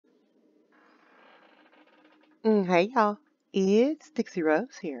Hey y'all, it's Dixie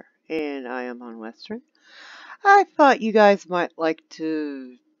Rose here, and I am on Western. I thought you guys might like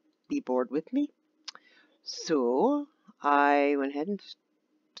to be bored with me, so I went ahead and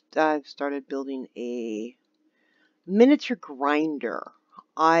I've started building a miniature grinder.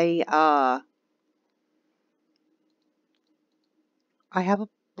 I uh I have a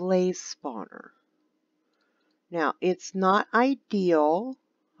blaze spawner. Now it's not ideal,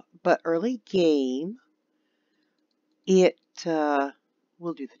 but early game it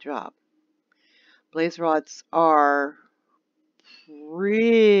will do the job. Blaze rods are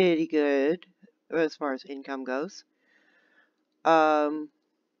pretty good as far as income goes. Um,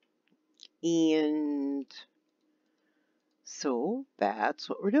 and so that's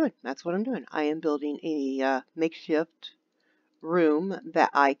what we're doing. That's what I'm doing. I am building a makeshift room that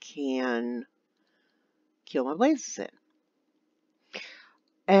I can kill my blazes in.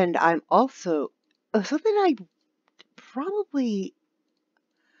 And I'm also something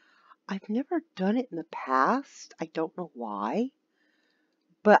I've never done it in the past. I don't know why,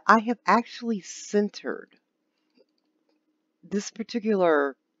 but I have actually centered this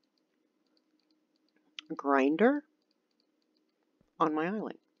particular grinder on my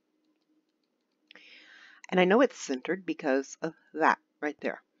island. And I know it's centered because of that right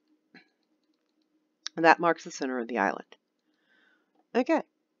there. And that marks the center of the island. Okay,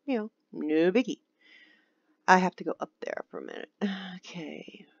 no biggie. I have to go up there for a minute.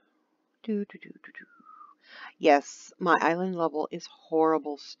 Okay. Yes, my island level is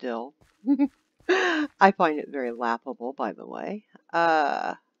horrible still. I find it very laughable, by the way.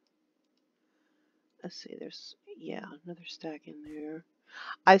 Let's see, yeah, another stack in there.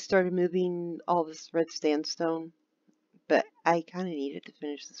 I started moving all this red sandstone, but I kind of needed to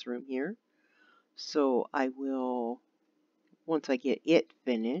finish this room here. So I will, once I get it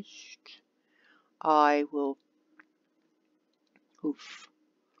finished, I will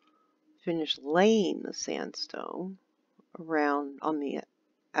finish laying the sandstone around on the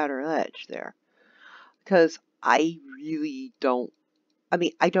outer edge there. Because I really don't,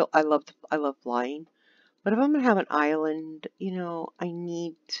 I love flying, but if I'm gonna have an island, I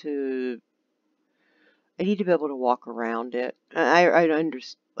need to be able to walk around it. I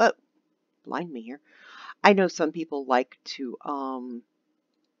understand. Oh, blind me here. I know some people like to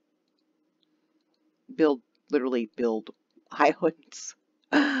literally build islands.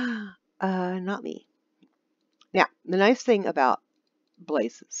 Not me. Now, the nice thing about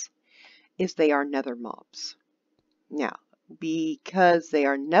blazes is they are nether mobs. Now, because they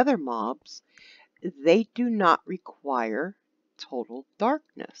are nether mobs, they do not require total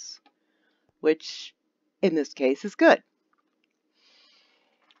darkness, which in this case is good.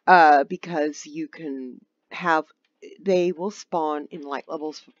 Because you can they will spawn in light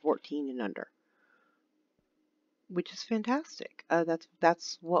levels for 14 and under, which is fantastic.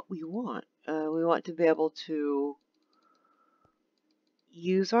 That's what we want. We want to be able to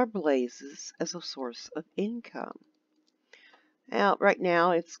use our blazes as a source of income. Now, right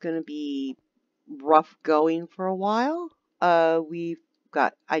now it's going to be rough going for a while. We've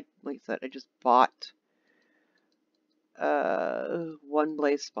got, like I said, I just bought one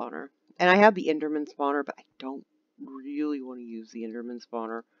blaze spawner. And I have the Enderman spawner, but I don't really want to use the Enderman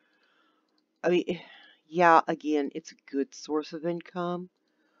spawner. I mean, yeah, again, it's a good source of income,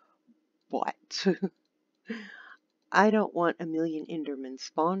 but I don't want a million Endermen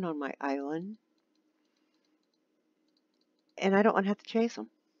spawned on my island, and I don't want to have to chase them.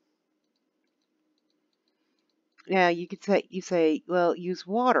 Now, you say, well, use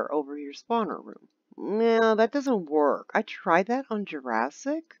water over your spawner room. No, that doesn't work. I tried that on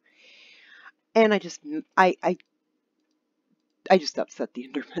Jurassic, and I just upset the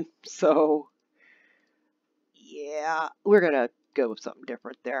Enderman. So, yeah, we're gonna go with something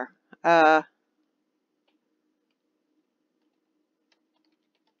different there. Uh,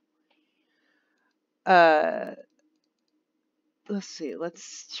 let's see.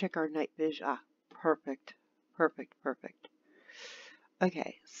 Let's check our night vision. Ah, perfect. Perfect, perfect.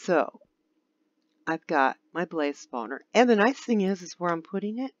 Okay, so I've got my blaze spawner. And the nice thing is where I'm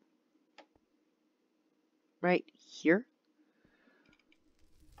putting it. Right here.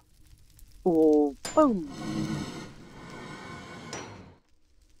 Oh, boom.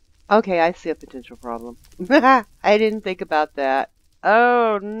 Okay, I see a potential problem. I didn't think about that.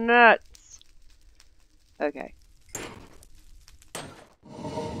 Oh, nuts. Okay.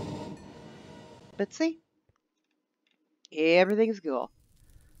 But see, everything's cool.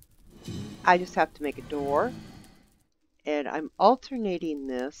 I just have to make a door. And I'm alternating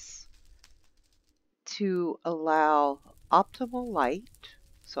this to allow optimal light.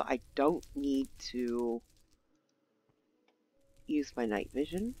 So I don't need to use my night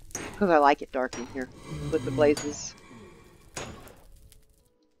vision because I like it dark in here with the blazes.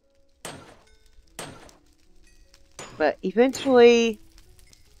 But eventually,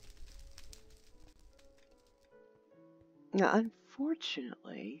 now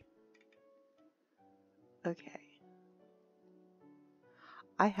unfortunately, okay,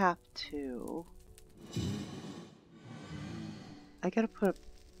 I gotta put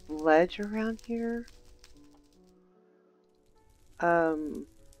a ledge around here,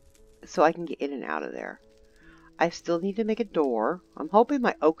 so I can get in and out of there. I still need to make a door. I'm hoping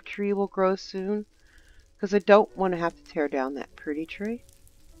my oak tree will grow soon, because I don't want to have to tear down that pretty tree.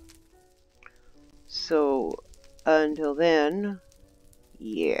 So, until then,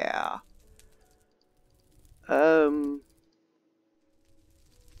 yeah.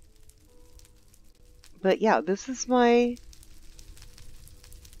 But yeah, this is my...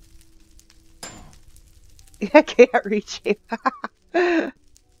 I can't reach you.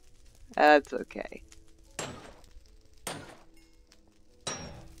 That's okay.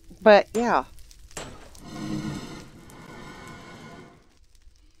 But yeah.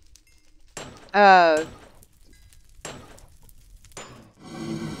 I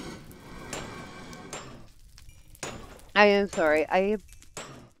am sorry. I have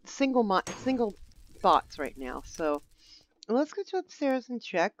single thoughts right now. So let's go to upstairs and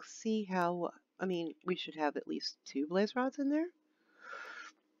check. See how. I mean, we should have at least 2 blaze rods in there.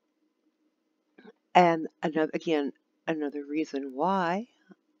 And another reason why.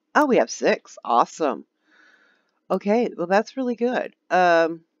 Oh, we have 6. Awesome. Okay, well that's really good. But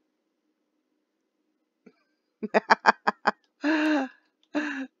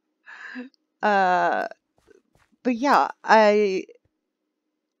yeah, I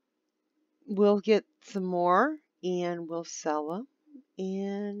will get some more and we'll sell them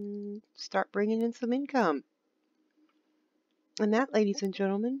and start bringing in some income. And that, ladies and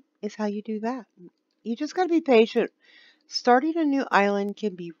gentlemen, is how you do that. You just got to be patient. Starting a new island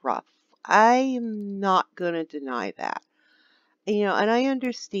can be rough. I am not going to deny that. You know, and I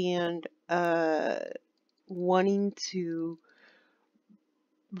understand wanting to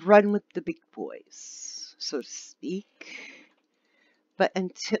run with the big boys, so to speak. But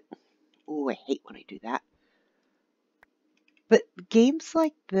until... Oh, I hate when I do that. But games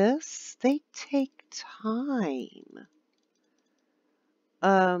like this, they take time.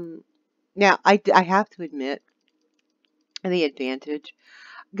 Now, I have to admit, the advantage,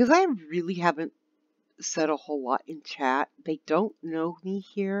 because I really haven't said a whole lot in chat. They don't know me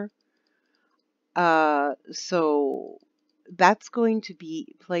here. So that's going to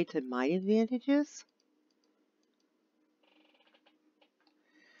be play to my advantages.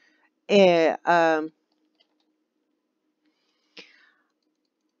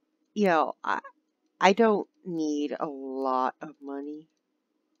 You know, I don't need a lot of money.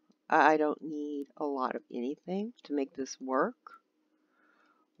 I don't need a lot of anything to make this work.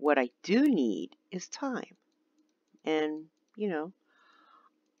 What I do need is time. And, you know,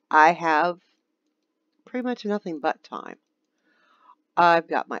 I have pretty much nothing but time. I've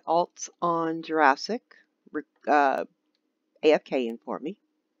got my alts on Jurassic, AFKing for me.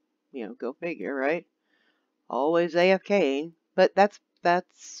 You know, go figure, right? Always AFKing, but that's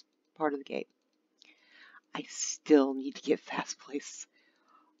part of the game. I still need to get Fast Place.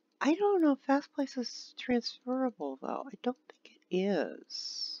 I don't know if Fast Place is transferable, though. I don't think it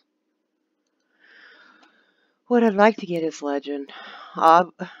is. What I'd like to get is Legend.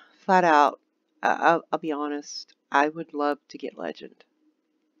 Flat out, I'll be honest, I would love to get Legend.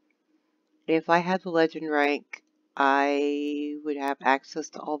 If I had the Legend rank, I would have access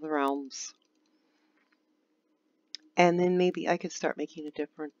to all the realms. And then maybe I could start making a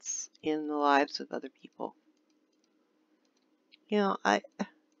difference in the lives of other people. You know,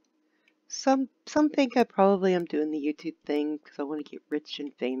 some think I probably am doing the YouTube thing because I want to get rich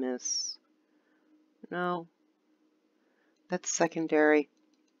and famous. No, that's secondary.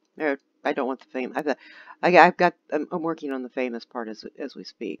 I don't want the fame. I'm working on the famous part as we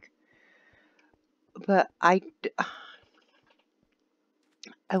speak. But I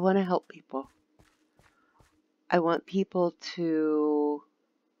want to help people. I want people to,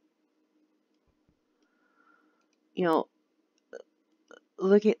 you know,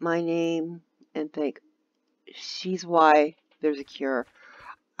 look at my name and think, she's why there's a cure.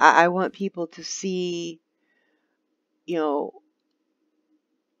 I want people to see, you know,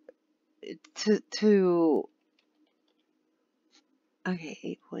 to okay,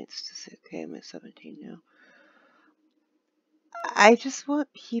 8 points to 6. Okay, I'm at 17 now. I just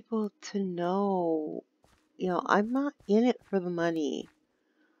want people to know, you know, I'm not in it for the money.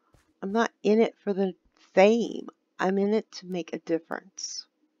 I'm not in it for the fame. I'm in it to make a difference.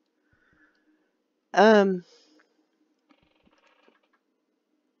 You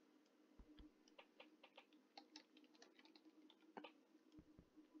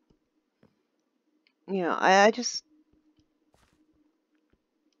know, I just,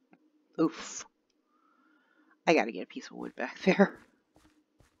 oof. I gotta get a piece of wood back there.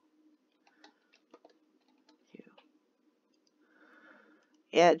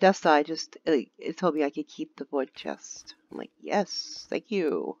 Yeah, Dust just, it told me I could keep the wood chest. I'm like, yes, thank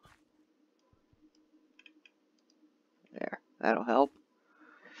you. There, that'll help.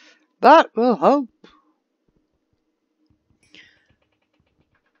 That will help.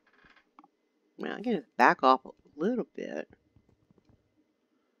 Now, I'm gonna back off a little bit.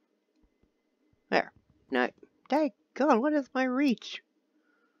 There. Now, daggone, what is my reach?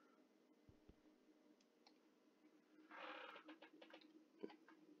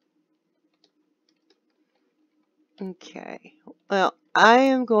 Okay. Well, I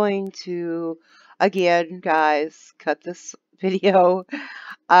am going to, again, guys, cut this video.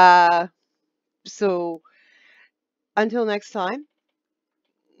 So until next time,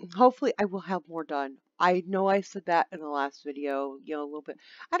 hopefully I will have more done. I know I said that in the last video, you know, a little bit,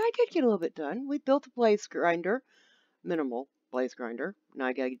 and I did get a little bit done. We built a blaze grinder, minimal blaze grinder. Now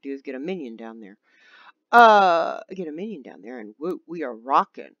I gotta do is get a minion down there. Get a minion down there, and we are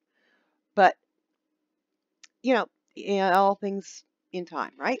rocking. But you know, all things in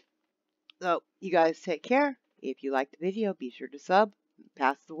time, right? So you guys take care. If you liked the video, be sure to sub.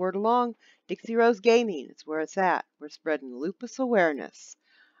 Pass the word along. Dixie Rose Gaming, it's where it's at. We're spreading lupus awareness.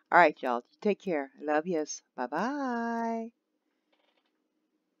 All right, y'all. Take care. I love yous. Bye-bye.